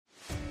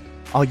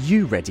Are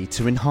you ready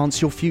to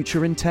enhance your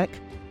future in tech?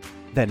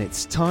 Then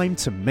it's time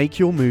to make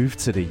your move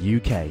to the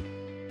UK,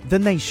 the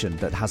nation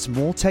that has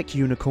more tech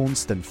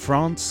unicorns than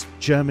France,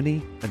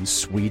 Germany, and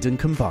Sweden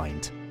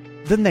combined.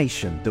 The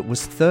nation that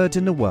was third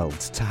in the world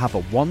to have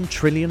a $1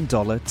 trillion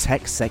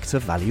tech sector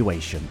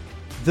valuation.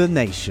 The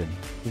nation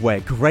where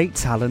great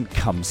talent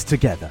comes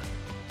together.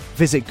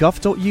 Visit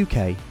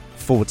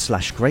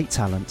gov.uk/great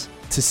talent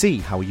to see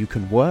how you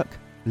can work,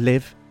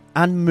 live,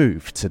 and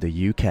move to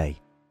the UK.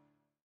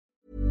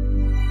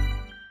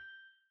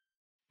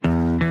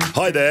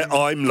 Hi there,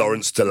 I'm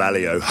Lawrence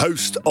Dallaglio,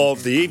 host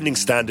of the Evening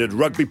Standard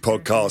Rugby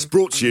podcast,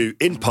 brought to you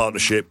in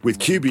partnership with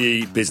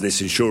QBE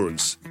Business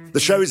Insurance. The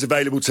show is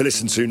available to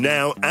listen to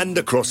now and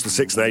across the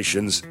Six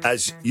Nations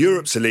as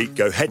Europe's elite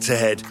go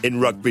head-to-head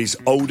in rugby's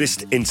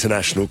oldest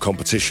international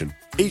competition.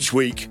 Each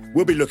week,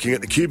 we'll be looking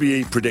at the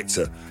QBE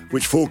Predictor,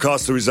 which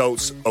forecasts the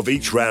results of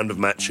each round of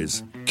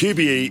matches.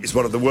 QBE is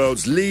one of the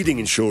world's leading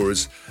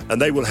insurers,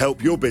 and they will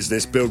help your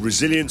business build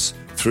resilience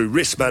through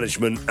risk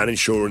management and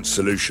insurance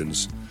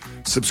solutions.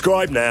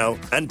 Subscribe now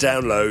and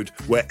download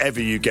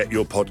wherever you get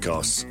your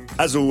podcasts.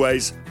 As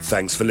always,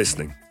 thanks for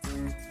listening.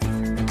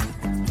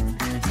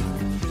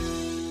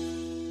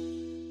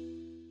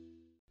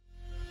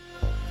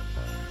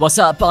 What's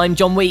up? I'm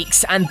John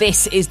Weeks, and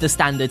this is the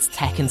Standard's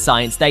Tech and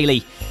Science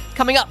Daily.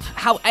 Coming up,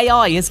 how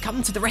AI has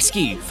come to the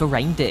rescue for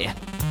reindeer.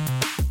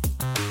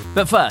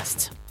 But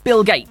first,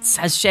 Bill Gates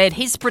has shared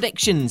his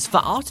predictions for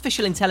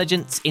artificial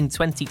intelligence in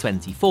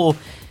 2024,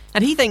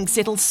 and he thinks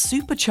it'll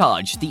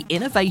supercharge the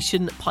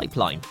innovation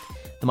pipeline.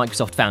 The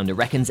Microsoft founder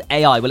reckons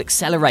AI will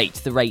accelerate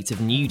the rate of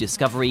new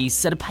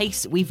discoveries at a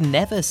pace we've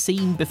never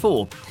seen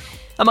before.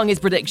 Among his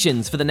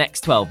predictions for the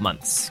next 12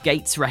 months,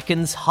 Gates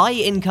reckons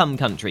high-income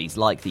countries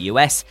like the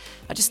US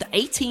are just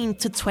 18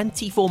 to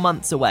 24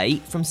 months away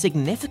from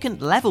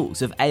significant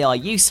levels of AI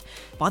use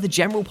by the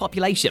general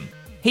population.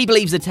 He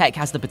believes the tech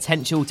has the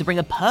potential to bring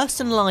a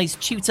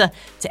personalised tutor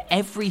to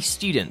every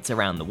student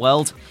around the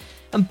world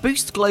and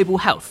boost global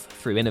health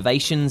through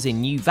innovations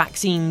in new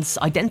vaccines,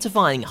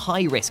 identifying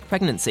high-risk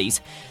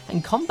pregnancies,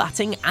 and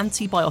combating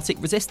antibiotic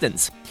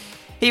resistance.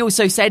 He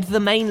also said the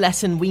main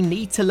lesson we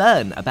need to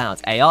learn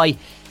about AI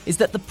is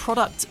that the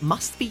product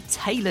must be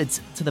tailored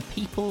to the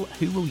people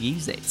who will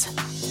use it.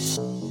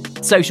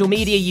 Social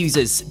media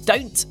users,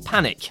 don't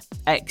panic.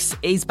 X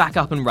is back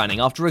up and running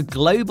after a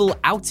global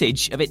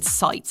outage of its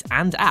site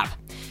and app.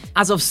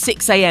 As of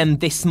 6 a.m.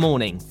 this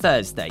morning,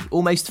 Thursday,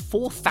 almost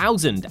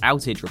 4,000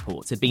 outage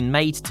reports had been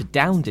made to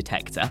Down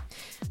Detector.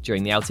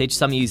 During the outage,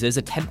 some users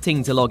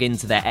attempting to log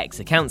into their X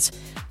accounts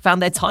found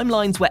their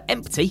timelines were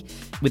empty,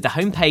 with the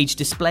homepage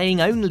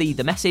displaying only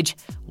the message,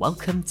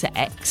 "Welcome to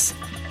X."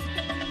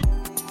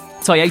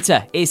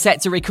 Toyota is set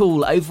to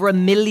recall over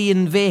 1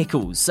 million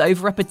vehicles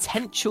over a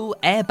potential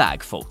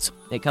airbag fault.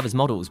 It covers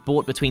models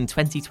bought between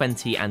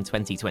 2020 and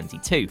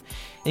 2022,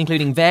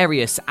 including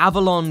various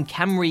Avalon,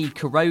 Camry,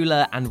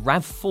 Corolla and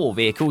RAV4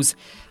 vehicles,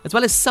 as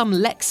well as some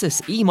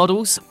Lexus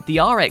E-models, the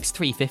RX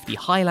 350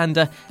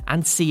 Highlander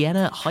and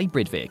Sienna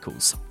hybrid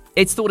vehicles.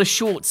 It's thought a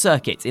short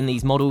circuit in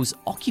these models'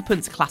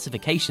 occupant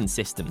classification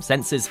system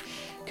sensors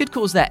could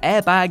cause their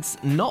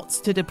airbags not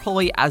to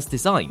deploy as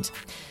designed.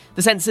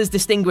 The sensors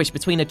distinguish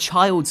between a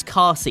child's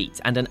car seat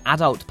and an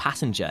adult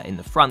passenger in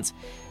the front,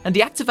 and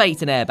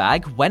deactivate an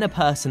airbag when a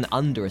person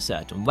under a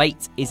certain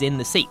weight is in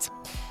the seat.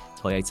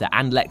 Toyota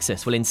and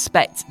Lexus will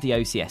inspect the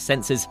OCS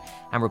sensors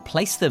and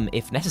replace them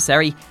if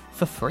necessary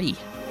for free.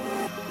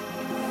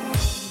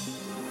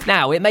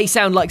 Now, it may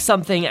sound like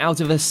something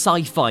out of a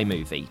sci-fi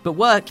movie, but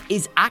work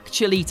is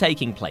actually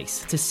taking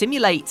place to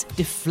simulate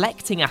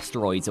deflecting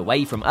asteroids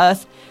away from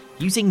Earth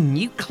using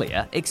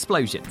nuclear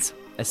explosions.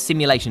 A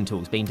simulation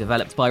tool is being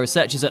developed by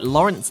researchers at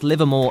Lawrence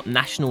Livermore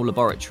National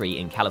Laboratory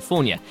in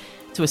California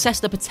to assess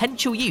the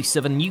potential use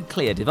of a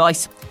nuclear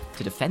device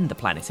to defend the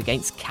planet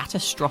against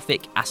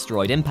catastrophic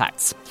asteroid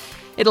impacts.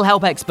 It'll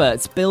help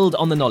experts build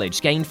on the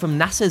knowledge gained from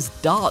NASA's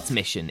DART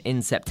mission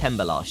in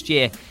September last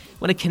year,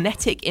 when a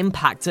kinetic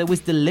impactor was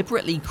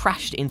deliberately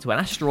crashed into an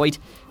asteroid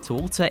to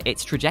alter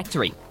its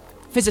trajectory.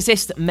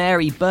 Physicist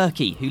Mary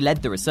Berkey, who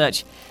led the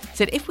research,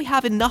 said if we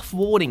have enough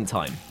warning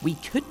time, we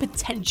could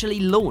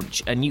potentially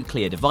launch a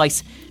nuclear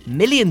device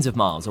millions of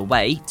miles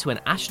away to an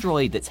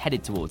asteroid that's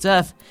headed towards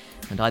Earth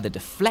and either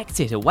deflect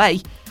it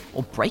away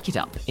or break it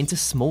up into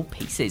small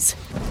pieces.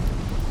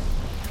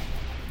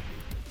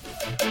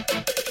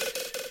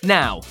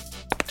 Now,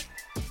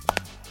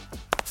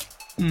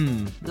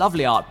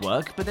 lovely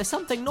artwork, but there's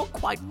something not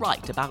quite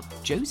right about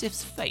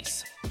Joseph's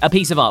face. A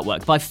piece of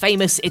artwork by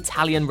famous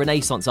Italian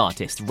Renaissance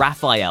artist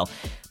Raphael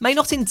may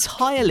not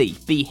entirely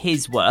be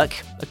his work,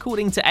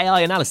 according to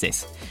AI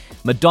analysis.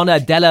 Madonna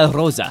della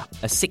Rosa,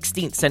 a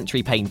 16th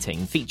century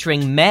painting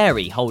featuring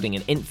Mary holding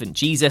an infant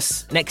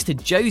Jesus next to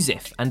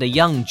Joseph and a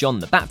young John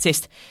the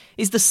Baptist,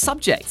 is the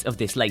subject of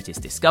this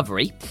latest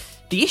discovery.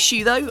 The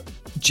issue, though,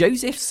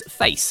 Joseph's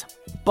face.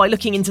 By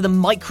looking into the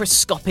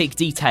microscopic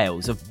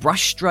details of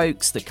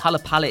brushstrokes, the colour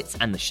palette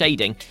and the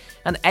shading,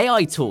 an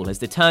AI tool has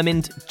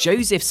determined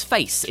Joseph's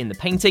face in the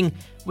painting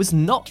was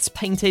not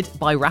painted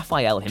by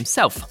Raphael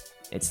himself.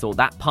 It's thought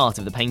that part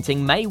of the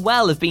painting may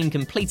well have been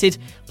completed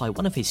by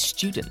one of his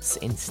students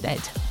instead.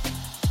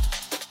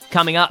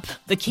 Coming up,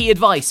 the key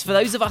advice for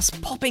those of us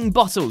popping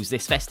bottles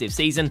this festive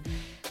season,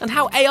 and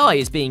how AI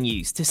is being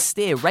used to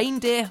steer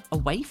reindeer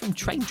away from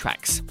train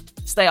tracks.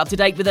 Stay up to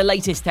date with the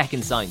latest tech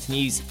and science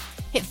news.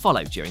 Hit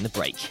follow during the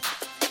break.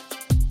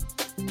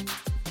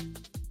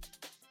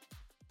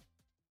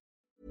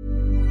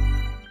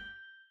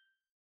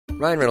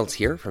 Ryan Reynolds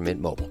here from Mint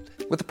Mobile.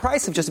 With the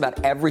price of just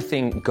about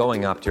everything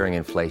going up during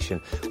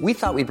inflation, we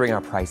thought we'd bring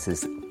our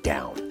prices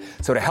down.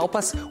 So to help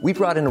us, we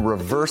brought in a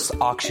reverse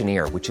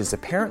auctioneer, which is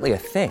apparently a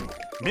thing.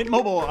 Mint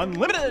Mobile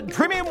Unlimited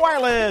Premium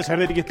Wireless. How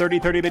to get 30,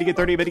 30, bit to get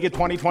 30, bit to get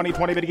 20, 20,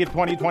 20, bit to get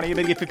 20, 20,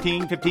 bit to get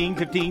 15, 15,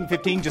 15,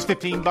 15, just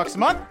 $15 a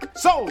month?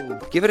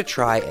 Sold! Give it a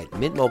try at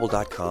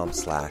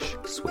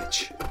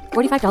mintmobile.com/switch.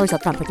 $45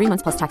 up front for 3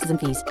 months plus taxes and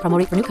fees. Promo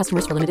rate for new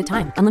customers for limited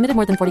time. Unlimited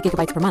more than 40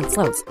 gigabytes per month.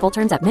 Slows full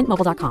terms at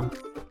mintmobile.com.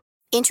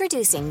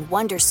 Introducing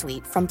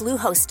Wondersuite from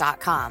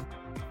Bluehost.com.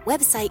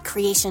 Website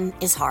creation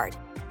is hard,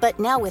 but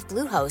now with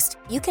Bluehost,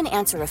 you can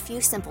answer a few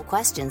simple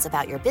questions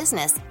about your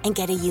business and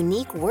get a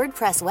unique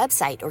WordPress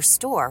website or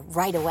store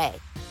right away.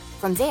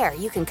 From there,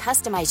 you can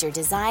customize your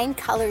design,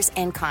 colors,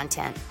 and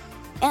content.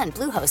 And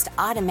Bluehost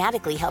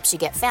automatically helps you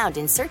get found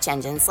in search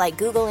engines like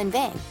Google and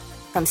Bing.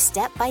 From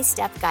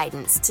step-by-step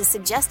guidance to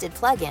suggested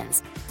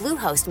plugins,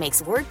 Bluehost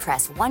makes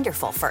WordPress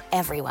wonderful for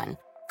everyone.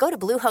 Go to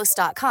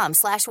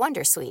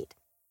bluehost.com/wondersuite.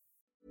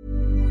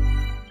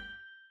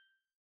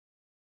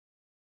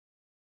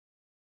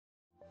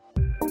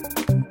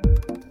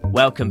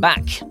 Welcome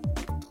back.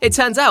 It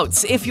turns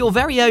out, if your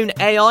very own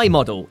AI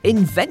model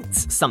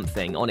invents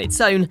something on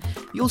its own,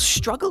 you'll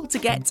struggle to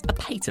get a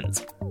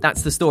patent.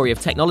 That's the story of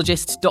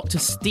technologist Dr.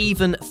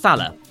 Stephen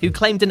Thaler, who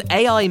claimed an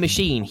AI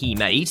machine he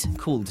made,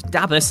 called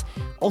Dabus,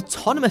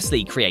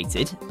 autonomously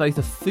created both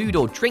a food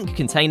or drink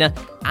container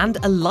and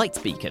a light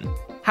beacon.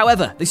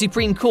 However, the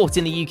Supreme Court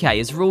in the UK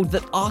has ruled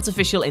that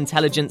artificial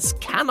intelligence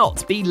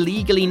cannot be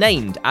legally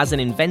named as an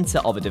inventor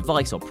of a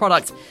device or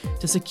product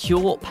to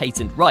secure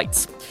patent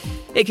rights.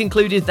 It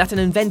concluded that an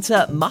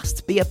inventor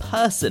must be a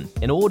person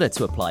in order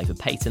to apply for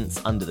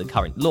patents under the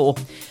current law,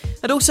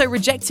 and also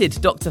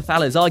rejected Dr.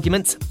 Thaler's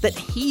argument that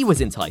he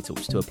was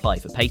entitled to apply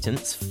for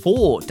patents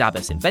for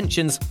Dabus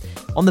inventions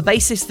on the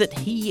basis that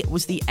he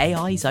was the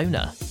AI's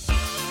owner.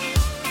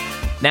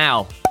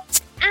 Now,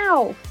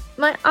 Ow!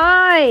 My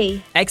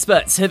eye!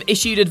 Experts have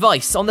issued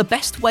advice on the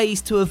best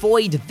ways to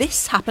avoid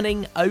this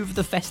happening over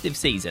the festive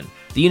season.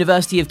 The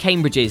University of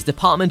Cambridge's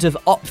Department of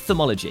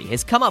Ophthalmology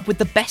has come up with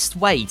the best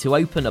way to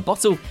open a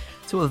bottle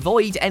to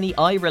avoid any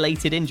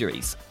eye-related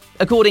injuries.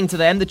 According to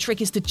them, the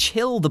trick is to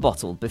chill the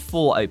bottle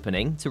before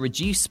opening to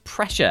reduce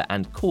pressure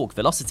and cork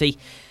velocity.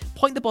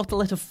 Point the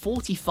bottle at a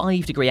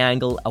 45-degree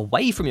angle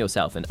away from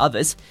yourself and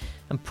others,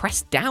 and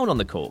press down on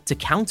the cork to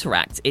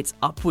counteract its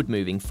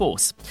upward-moving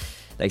force.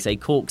 They say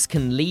corks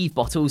can leave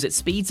bottles at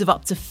speeds of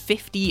up to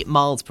 50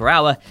 miles per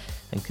hour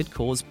and could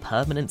cause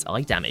permanent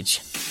eye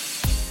damage.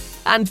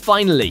 And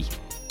finally,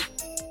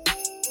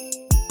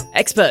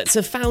 experts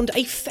have found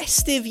a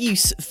festive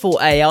use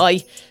for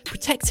AI,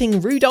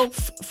 protecting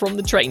Rudolph from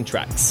the train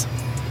tracks.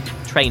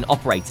 Train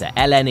operator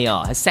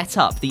LNER has set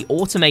up the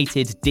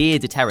automated deer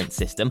deterrent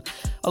system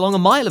along a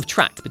mile of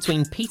track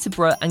between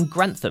Peterborough and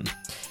Grantham.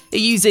 It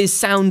uses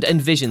sound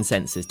and vision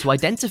sensors to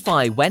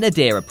identify when a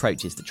deer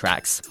approaches the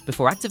tracks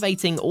before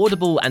activating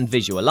audible and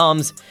visual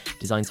alarms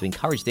designed to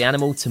encourage the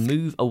animal to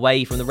move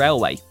away from the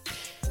railway.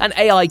 An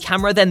AI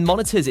camera then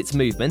monitors its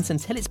movement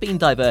until it's been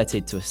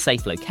diverted to a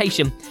safe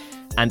location,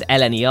 and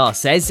LNER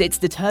says it's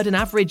deterred an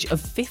average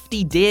of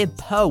 50 deer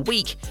per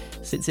week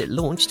since it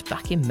launched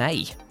back in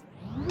May.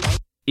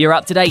 You're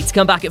up to date.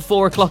 Come back at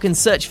 4 o'clock and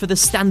search for the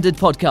Standard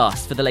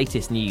Podcast for the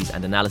latest news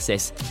and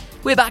analysis.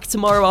 We're back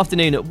tomorrow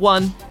afternoon at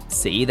 1.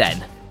 See you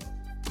then.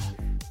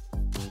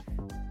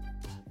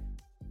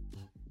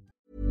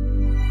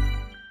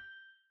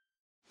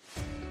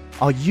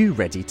 Are you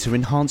ready to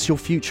enhance your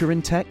future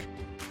in tech?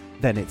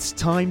 Then it's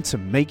time to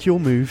make your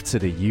move to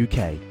the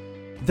UK,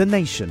 the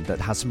nation that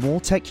has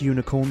more tech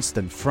unicorns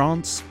than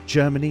France,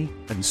 Germany,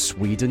 and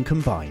Sweden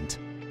combined.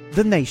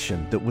 The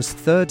nation that was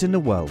third in the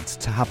world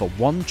to have a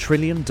 $1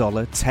 trillion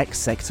tech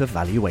sector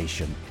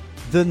valuation.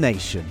 The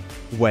nation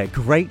where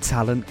great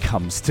talent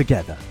comes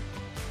together.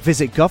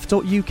 Visit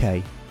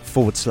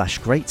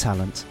gov.uk/great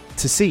talent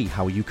to see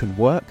how you can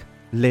work,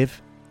 live,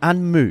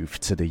 and move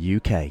to the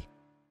UK.